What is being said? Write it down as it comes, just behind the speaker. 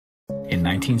In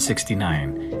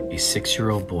 1969, a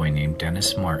 6-year-old boy named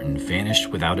Dennis Martin vanished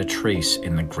without a trace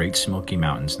in the Great Smoky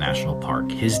Mountains National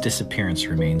Park. His disappearance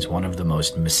remains one of the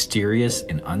most mysterious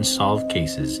and unsolved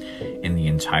cases in the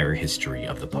entire history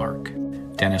of the park.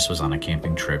 Dennis was on a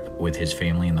camping trip with his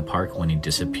family in the park when he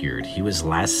disappeared. He was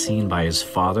last seen by his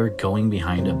father going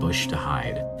behind a bush to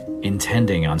hide,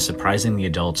 intending on surprising the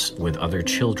adults with other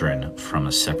children from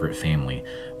a separate family.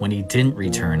 When he didn't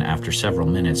return after several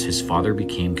minutes, his father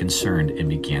became concerned and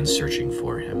began searching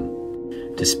for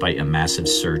him. Despite a massive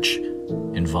search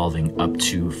involving up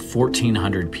to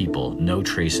 1,400 people, no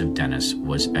trace of Dennis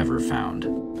was ever found.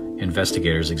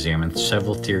 Investigators examined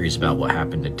several theories about what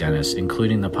happened to Dennis,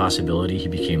 including the possibility he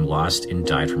became lost and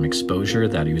died from exposure,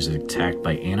 that he was attacked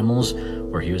by animals,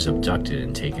 or he was abducted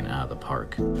and taken out of the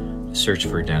park. The search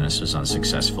for Dennis was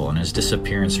unsuccessful, and his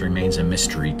disappearance remains a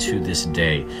mystery to this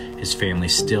day, his family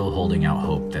still holding out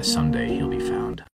hope that someday he'll be found.